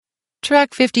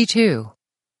Track 52.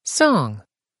 Song.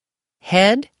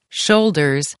 Head,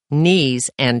 shoulders, knees,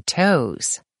 and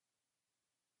toes.